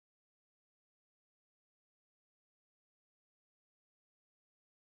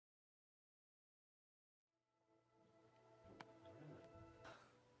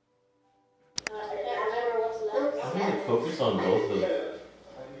on both of them.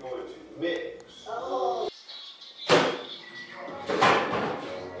 I'm going to mix.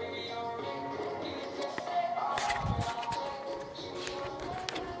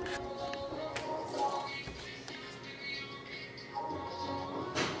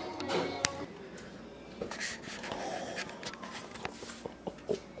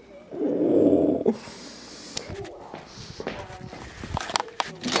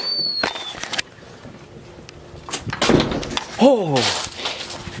 Oh,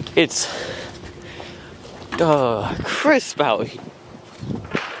 it's crisp out here.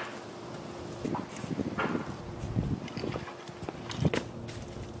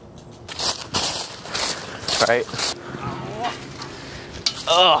 Right?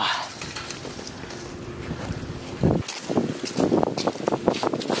 Ugh.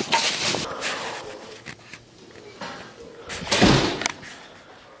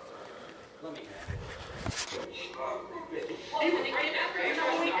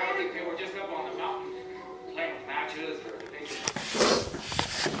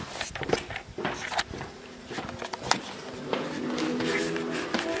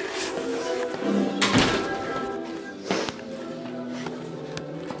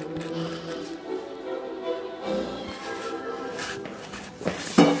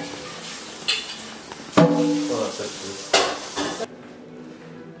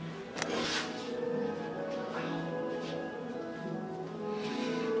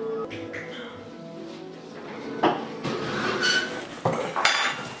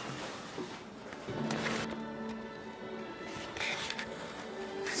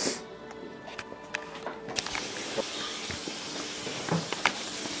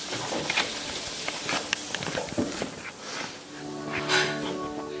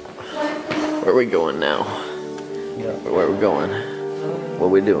 Where are we going now? Yeah. Where are we going? What are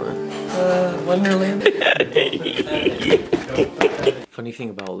we doing? Wonderland. Funny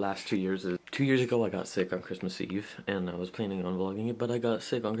thing about last 2 years is 2 years ago I got sick on Christmas Eve and I was planning on vlogging it, but I got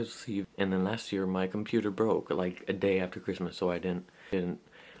sick on Christmas Eve, and then last year my computer broke like a day after Christmas, so I didn't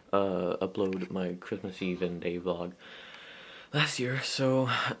upload my Christmas Eve and day vlog last year. So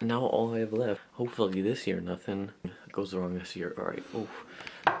now all I have left, hopefully this year nothing goes wrong this year. Alright,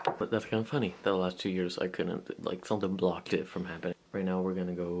 but that's kind of funny. The last 2 years I couldn't, like, something blocked it from happening. Right now we're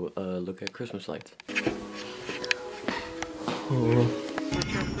gonna go look at Christmas lights.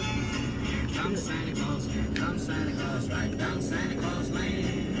 Come Santa Claus, right down Santa Claus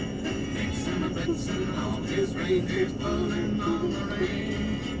Lane. Vixen and Blitzen, all his reindeers pulling on the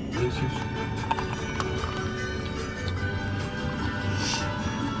rein.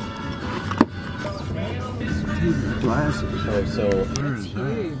 Glasses. Oh, so That's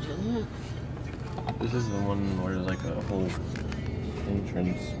huge, isn't it? This is the one where there's like a whole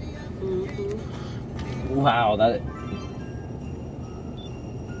entrance. Mm-hmm. Wow, that.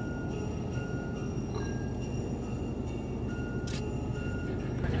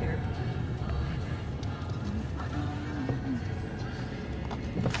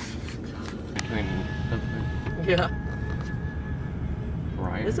 Yeah.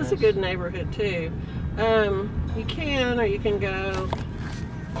 Right. This is a good neighborhood too. You can, or you can go.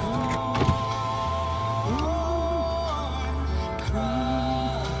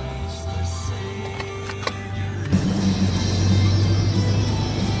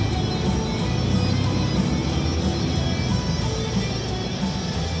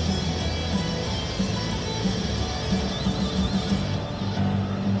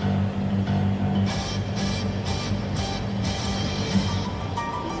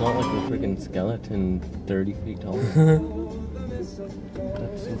 It's not like a freaking skeleton 30 feet tall. That's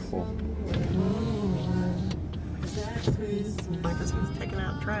so cool. Because he's taking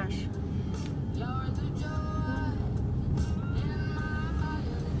out trash.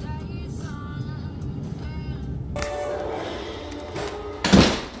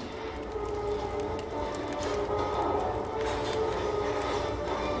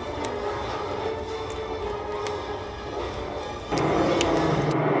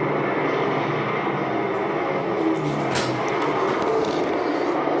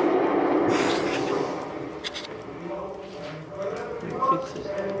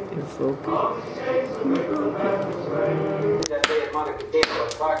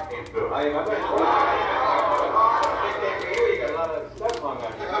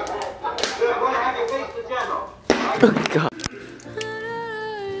 Oh God.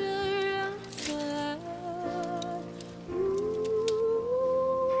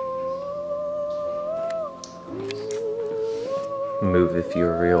 Move if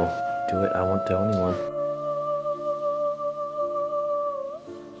you're real. Do it, I won't tell anyone.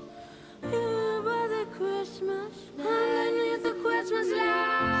 Christmas,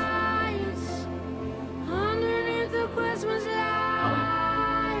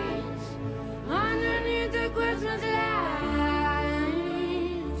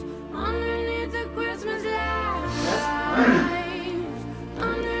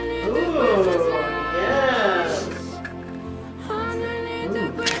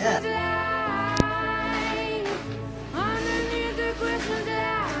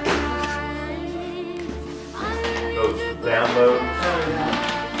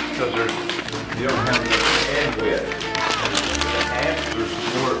 because you don't have the bandwidth. The apps are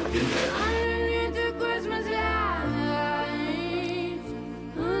support in there.